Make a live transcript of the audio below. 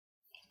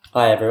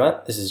Hi everyone,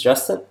 this is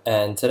Justin,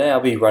 and today I'll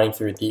be running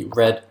through the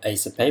red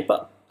ACER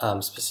paper,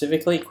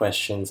 specifically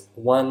questions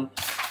 1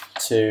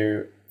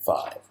 to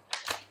 5.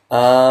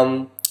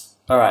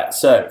 Alright,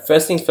 so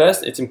first things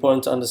first, it's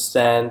important to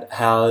understand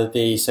how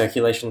the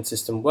circulation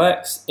system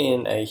works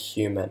in a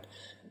human.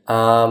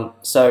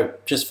 So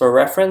just for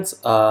reference,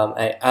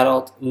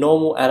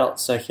 normal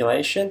adult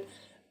circulation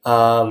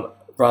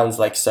runs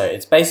like so.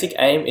 Its basic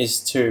aim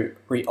is to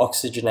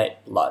reoxygenate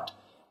blood.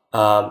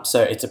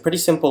 So it's a pretty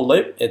simple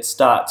loop. It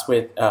starts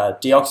with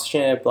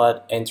deoxygenated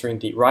blood entering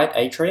the right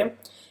atrium.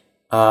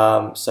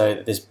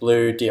 So this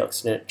blue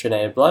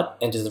deoxygenated blood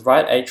enters the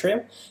right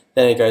atrium,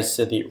 then it goes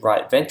to the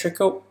right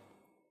ventricle.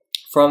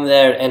 From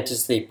there it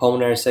enters the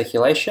pulmonary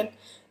circulation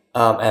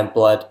and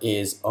blood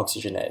is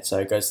oxygenated. So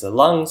it goes to the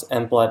lungs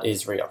and blood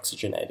is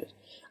reoxygenated.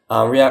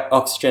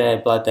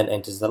 Reoxygenated blood then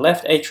enters the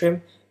left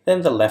atrium,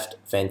 then the left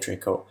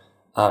ventricle.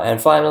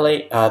 And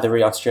finally the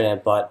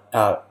reoxygenated blood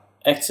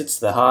exits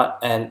the heart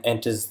and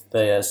enters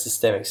the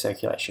systemic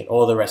circulation,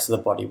 or the rest of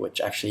the body which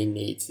actually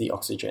needs the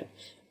oxygen,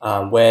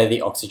 where the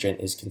oxygen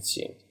is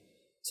consumed.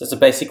 So it's a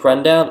basic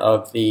rundown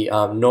of the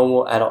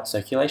normal adult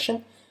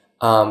circulation.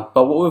 But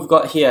what we've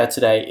got here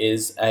today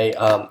is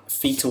a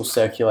fetal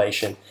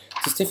circulation.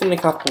 It's different in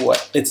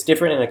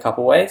a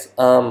couple ways.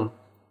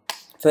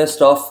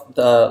 First off,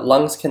 the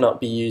lungs cannot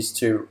be used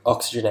to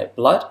oxygenate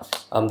blood.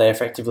 They're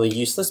effectively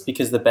useless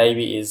because the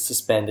baby is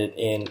suspended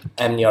in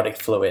amniotic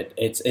fluid.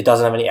 It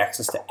doesn't have any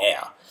access to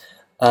air.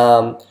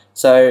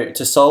 So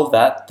to solve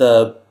that,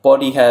 the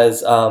body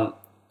has,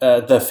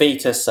 the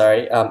fetus,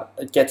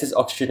 gets its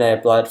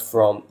oxygenated blood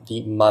from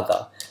the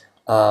mother.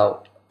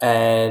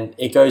 And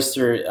it goes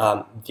through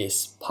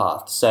this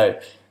path. So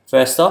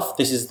first off,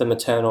 this is the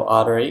maternal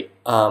artery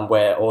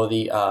where all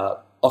the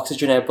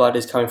oxygenated blood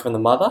is coming from the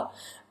mother.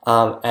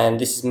 And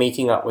this is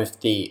meeting up with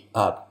the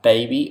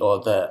baby, or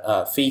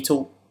the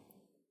fetal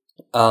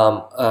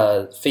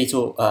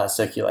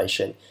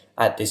circulation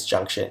at this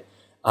junction.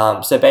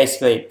 So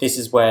basically, this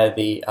is where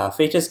the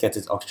fetus gets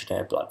its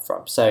oxygenated blood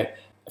from. So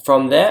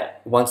from there,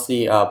 once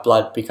the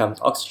blood becomes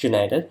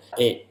oxygenated,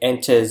 it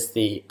enters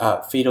the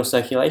fetal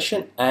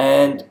circulation,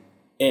 and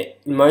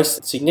it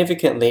most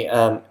significantly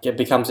it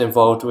becomes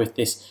involved with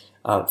this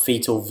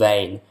fetal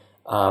vein.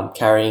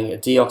 Carrying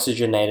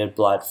deoxygenated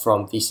blood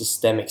from the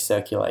systemic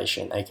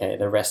circulation, aka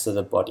the rest of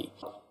the body.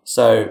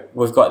 So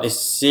we've got this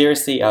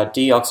seriously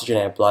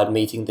deoxygenated blood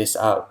meeting this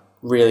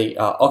really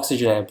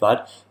oxygenated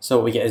blood, so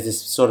what we get is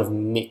this sort of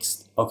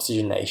mixed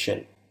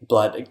oxygenation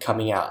blood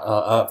coming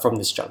out from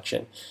this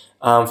junction.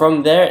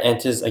 From there it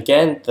enters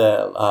again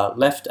the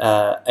left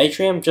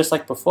atrium, just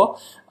like before,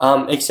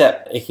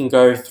 except it can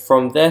go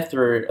from there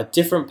through a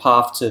different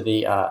path to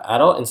the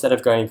adult. Instead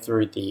of going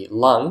through the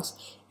lungs,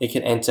 it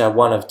can enter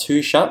one of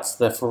two shunts,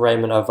 the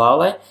foramen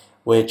ovale,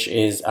 which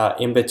is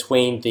in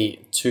between the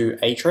two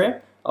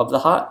atria of the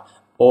heart,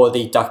 or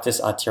the ductus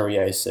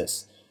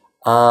arteriosus.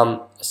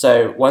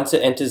 So once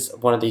it enters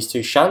one of these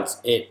two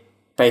shunts, it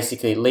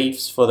basically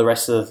leaves for the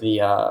rest of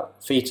the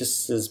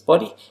fetus's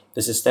body,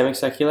 the systemic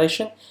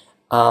circulation,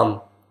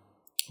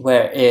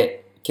 where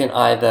it can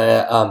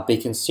either be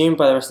consumed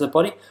by the rest of the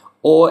body,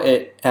 or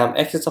it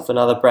exits off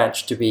another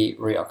branch to be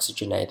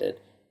reoxygenated,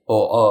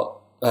 or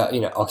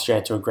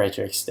oxygenated to a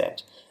greater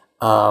extent.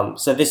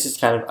 So this is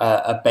kind of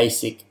a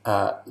basic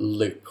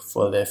loop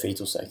for the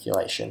fetal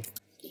circulation.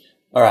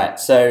 Alright,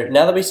 so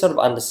now that we sort of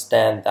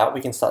understand that,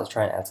 we can start to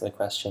try and answer the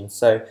question.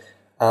 So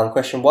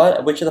question 1,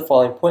 at which of the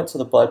following points of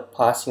the blood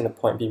passing the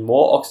point be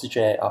more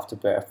oxygenated after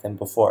birth than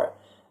before it?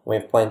 We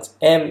have points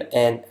M,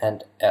 N,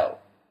 and L.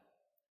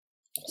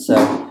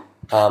 So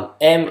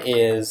M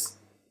is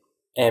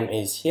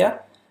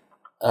here,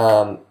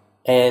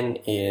 N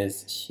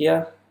is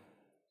here,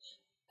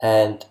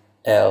 and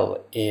L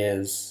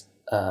is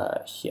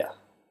here.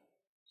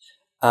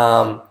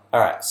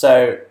 Alright,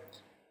 so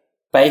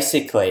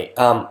basically,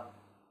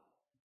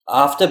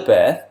 after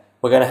birth,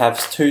 we're going to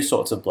have two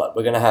sorts of blood.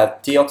 We're going to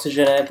have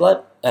deoxygenated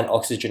blood and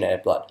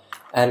oxygenated blood.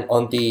 And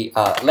on the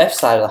left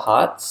side of the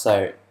heart,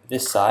 so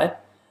this side,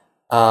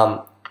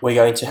 we're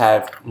going to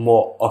have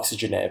more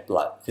oxygenated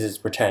blood because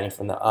it's returning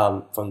from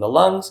the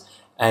lungs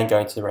and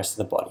going to the rest of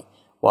the body.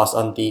 Whilst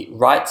on the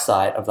right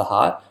side of the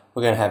heart,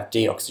 we're going to have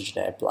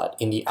deoxygenated blood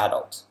in the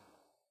adult.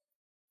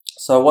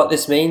 So what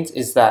this means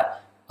is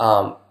that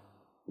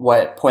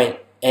at point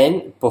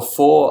N,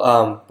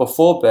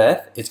 before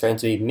birth, it's going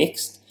to be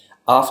mixed.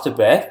 After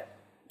birth,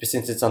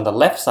 since it's on the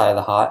left side of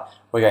the heart,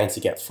 we're going to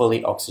get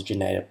fully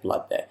oxygenated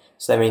blood there.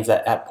 So that means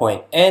that at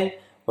point N,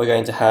 we're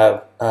going to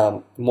have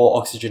more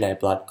oxygenated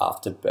blood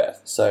after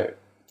birth. So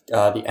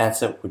the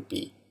answer would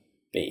be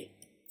B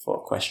for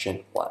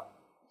question 1.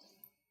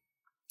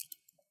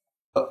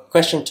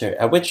 Question 2.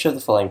 At which of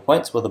the following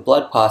points will the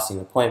blood passing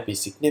the point be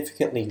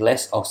significantly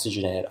less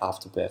oxygenated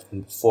after birth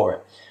than before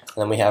it?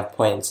 And then we have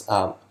points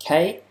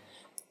K.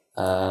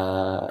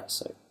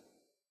 So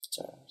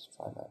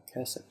find my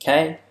cursor.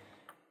 K,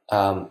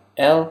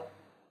 L,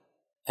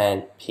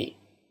 and P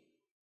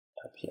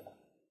up here.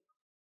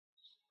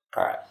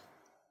 All right.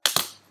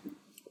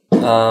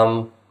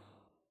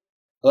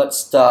 let's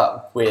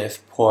start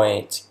with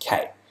point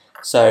K.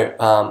 So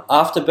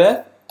after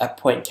birth, at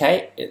point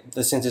K,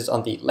 since it's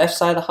on the left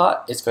side of the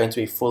heart, it's going to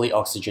be fully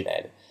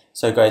oxygenated.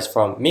 So it goes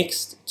from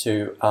mixed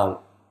to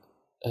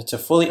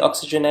fully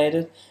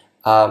oxygenated,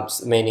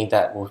 meaning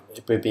that we'll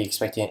be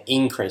expecting an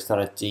increase, not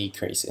a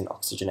decrease in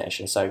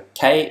oxygenation. So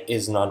K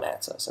is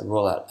non-answer, so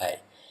rule out A.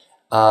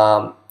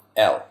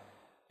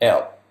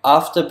 L.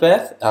 After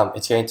birth,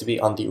 it's going to be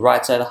on the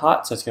right side of the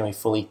heart, so it's going to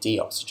be fully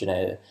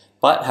deoxygenated.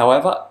 But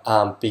however,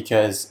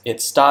 because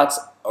it starts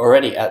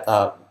already at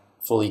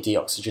fully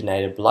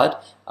deoxygenated blood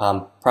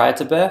prior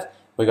to birth,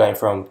 we're going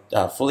from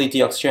fully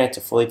deoxygenated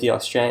to fully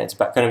deoxygenated. It's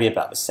going to be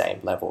about the same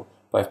level,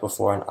 both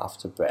before and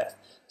after birth.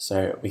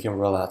 So we can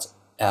rule out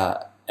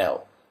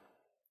L.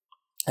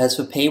 As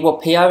for P, well,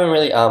 P I haven't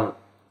really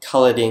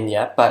colored in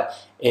yet, but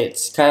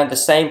it's kind of the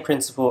same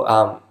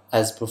principle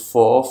as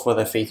before for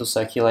the fetal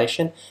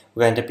circulation.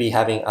 We're going to be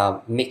having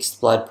mixed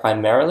blood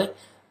primarily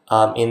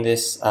in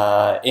this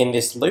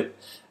loop,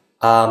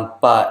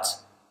 but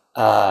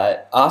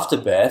after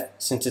birth,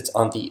 since it's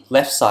on the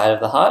left side of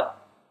the heart,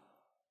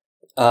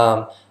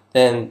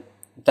 then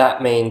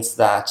that means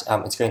that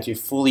it's going to be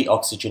fully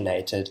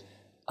oxygenated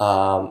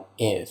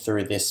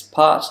through this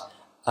part,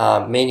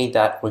 meaning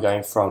that we're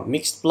going from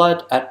mixed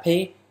blood at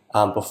P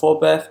before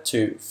birth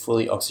to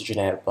fully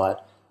oxygenated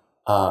blood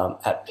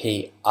at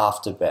P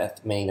after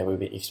birth, meaning that we'll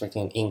be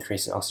expecting an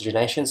increase in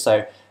oxygenation.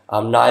 So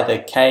neither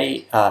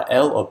K,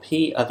 L, or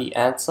P are the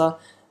answer,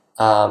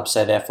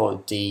 so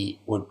therefore D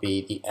would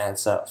be the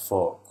answer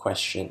for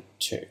question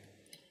 2.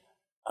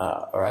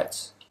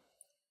 Alright,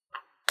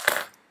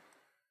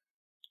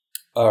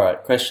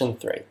 question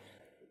 3.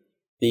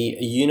 The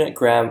unit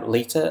gram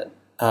liter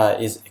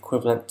is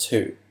equivalent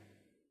to.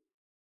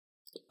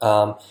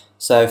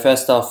 So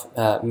first off,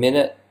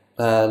 minute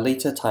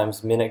liter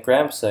times minute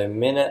gram, so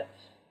minute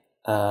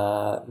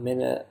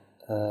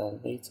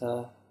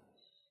liter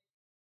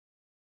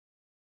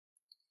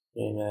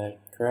unit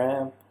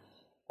gram,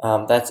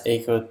 that's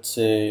equal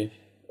to,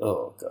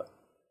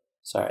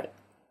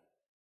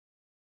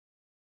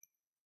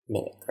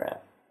 minute gram,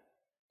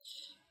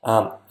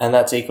 and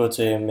that's equal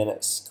to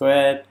minutes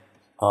squared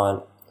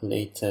on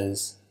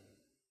liters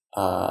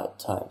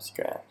times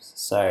grams,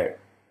 so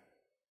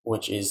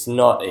which is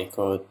not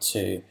equal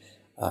to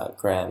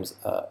grams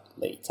a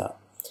liter.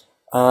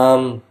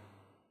 Alright,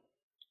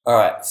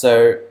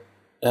 so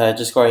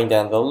just going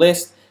down the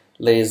list,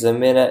 liters a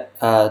minute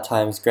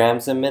times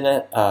grams a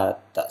minute,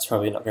 that's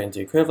probably not going to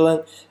be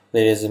equivalent.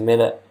 Liters a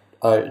minute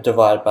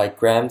divided by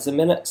grams a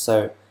minute,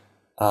 so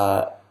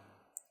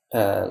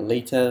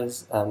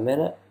liters a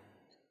minute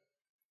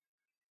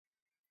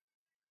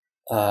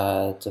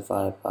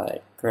divided by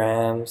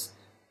grams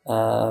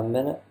a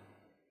minute,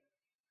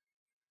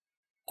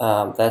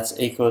 that's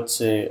equal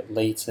to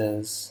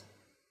liters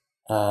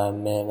a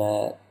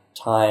minute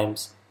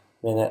times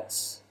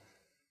minutes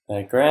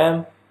per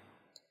gram,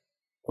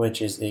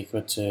 which is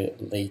equal to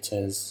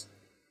liters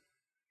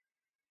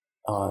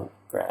on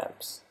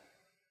grams,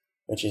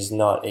 which is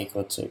not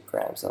equal to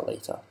grams a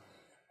liter.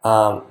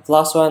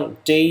 Last one,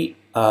 D,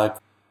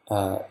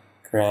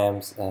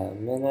 grams a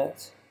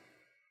minute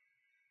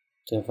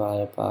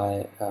divided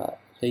by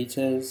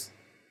liters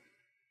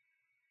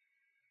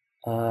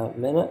a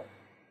minute.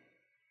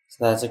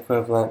 So that's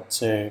equivalent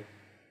to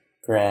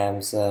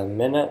grams a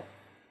minute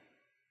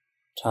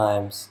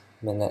times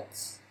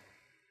minutes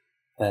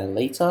per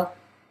liter,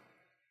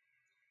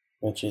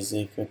 which is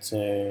equal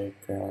to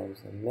grams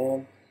a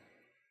min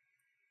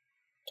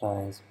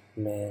times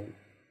min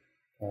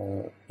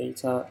per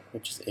liter,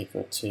 which is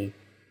equal to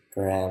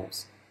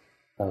grams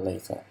per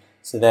liter.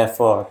 So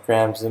therefore,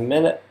 grams a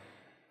minute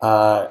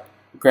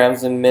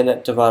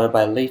divided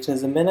by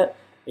liters a minute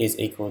is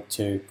equal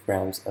to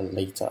grams a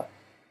liter.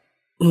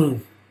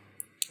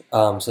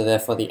 So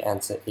therefore the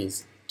answer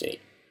is D.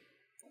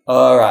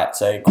 Alright,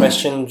 so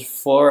question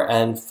 4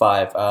 and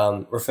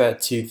 5 refer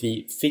to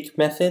the Fick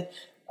method,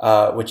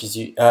 which is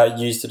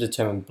used to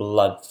determine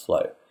blood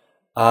flow.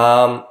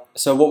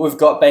 So what we've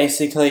got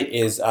basically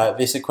is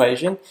this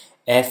equation,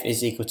 F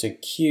is equal to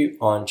Q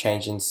on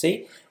change in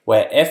C,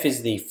 where F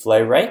is the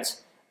flow rate,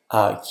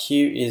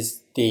 Q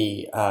is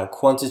the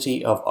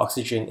quantity of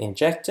oxygen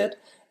injected,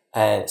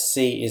 and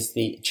C is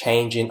the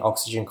change in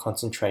oxygen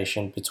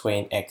concentration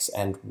between X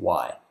and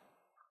Y.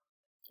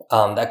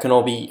 That can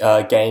all be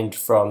gained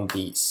from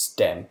the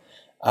stem,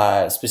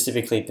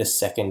 specifically the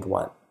second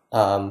one.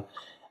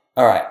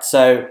 Alright,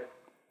 so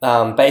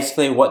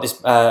basically what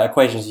this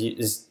equation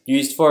is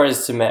used for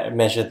is to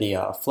measure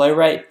the flow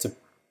rate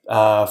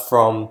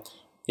from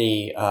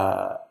the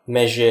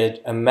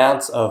measured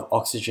amounts of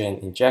oxygen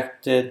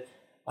injected,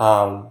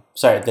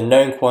 the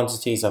known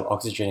quantities of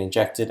oxygen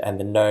injected and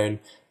the known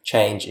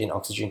change in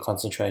oxygen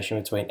concentration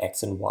between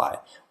X and Y,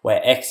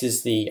 where X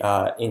is the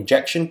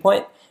injection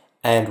point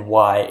and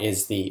Y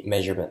is the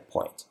measurement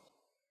point.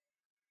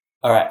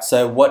 Alright,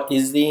 so what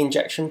is the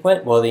injection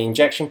point? Well, the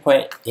injection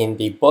point in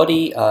the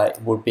body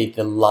would be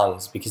the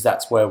lungs, because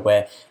that's where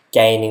we're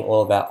gaining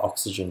all of our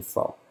oxygen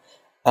from.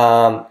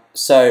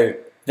 So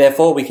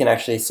therefore we can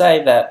actually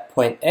say that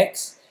point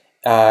X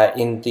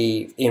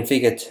in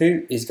figure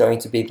 2 is going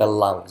to be the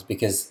lungs,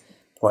 because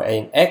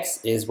point X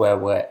is where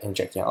we're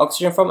injecting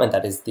oxygen from, and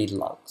that is the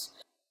lungs.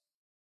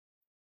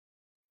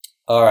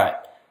 Alright,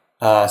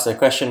 so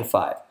question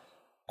 5.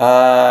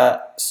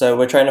 So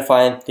we're trying to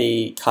find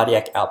the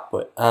cardiac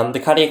output.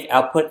 The cardiac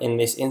output in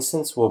this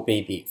instance will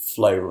be the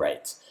flow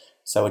rate.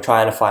 So we're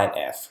trying to find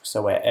F.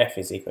 So where F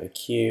is equal to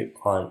Q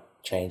on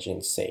change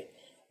in C.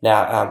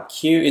 Now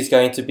Q is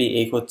going to be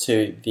equal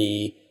to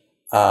the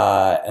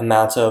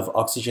amount of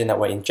oxygen that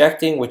we're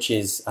injecting, which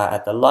is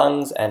at the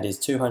lungs, and is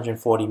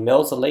 240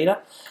 mils a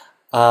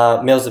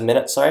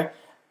minute, sorry.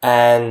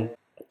 And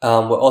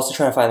we're also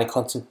trying to find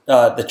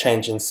the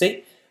change in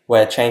C,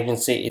 where change in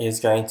C is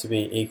going to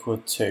be equal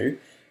to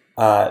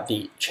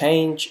the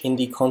change in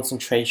the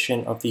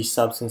concentration of the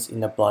substance in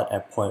the blood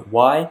at point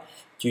Y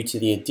due to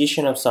the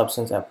addition of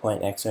substance at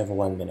point X over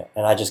 1 minute.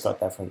 And I just got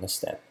that from the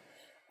step.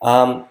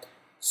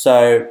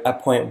 So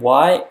at point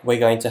Y, we're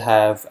going to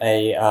have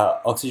a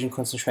oxygen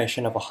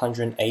concentration of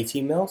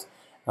 180 mils,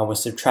 and we're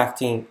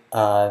subtracting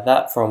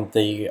that from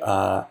the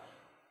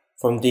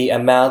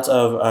amount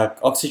of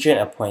oxygen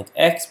at point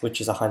X,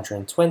 which is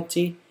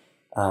 120.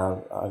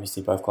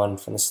 Obviously both gone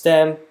from the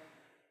stem,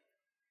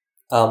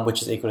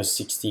 which is equal to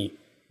 60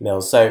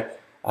 mils. So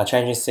our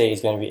change in C is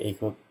going to be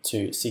equal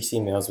to 60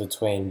 mils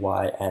between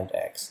Y and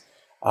X.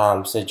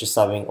 So just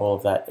subbing all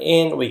of that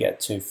in, we get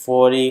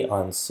 240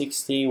 on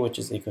 60, which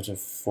is equal to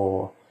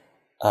 4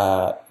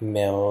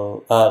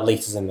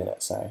 liters a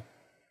minute, sorry.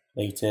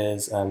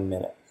 Liters a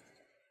minute.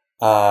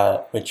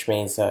 Which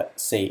means that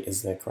C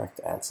is the correct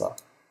answer.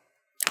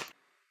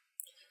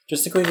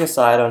 Just a quick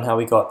aside on how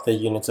we got the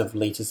units of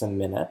liters a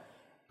minute.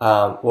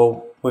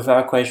 Well, with our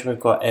equation, we've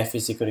got F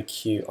is equal to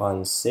Q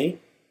on C,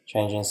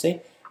 change in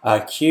C.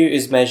 Q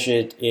is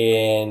measured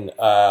in,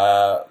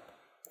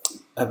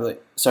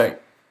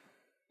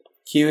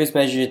 Q is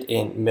measured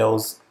in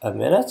mils a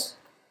minute,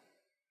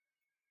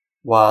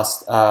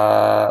 whilst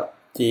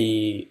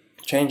the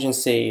change in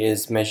C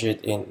is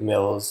measured in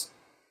mils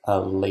a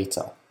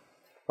liter.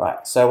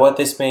 Right, so what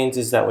this means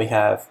is that we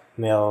have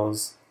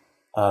mils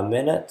a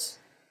minute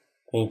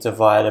being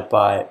divided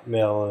by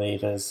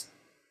milliliters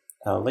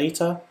a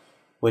liter,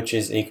 which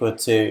is equal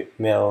to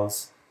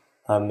mils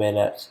a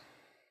minute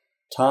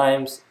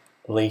times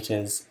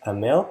liters a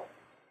mil.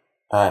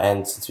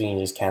 And since we can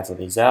just cancel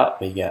these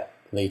out, we get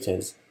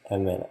liters a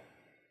minute.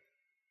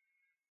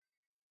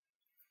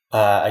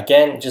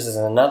 Again, just as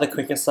another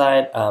quick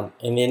aside,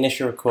 in the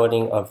initial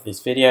recording of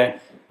this video,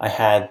 I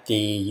had the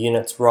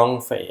units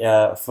wrong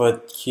for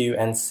Q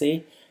and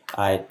C.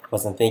 I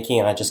wasn't thinking,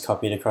 and I just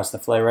copied across the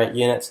flow rate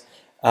units.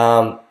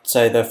 So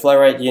the flow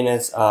rate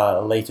units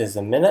are liters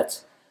a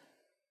minute.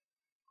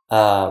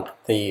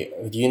 The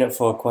unit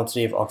for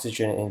quantity of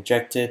oxygen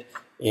injected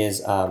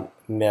is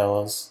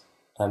mils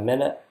a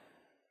minute,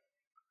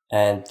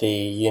 and the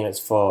units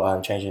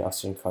for changing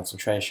oxygen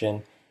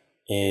concentration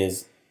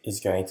is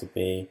going to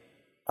be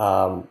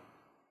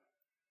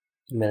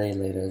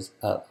milliliters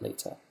a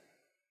liter.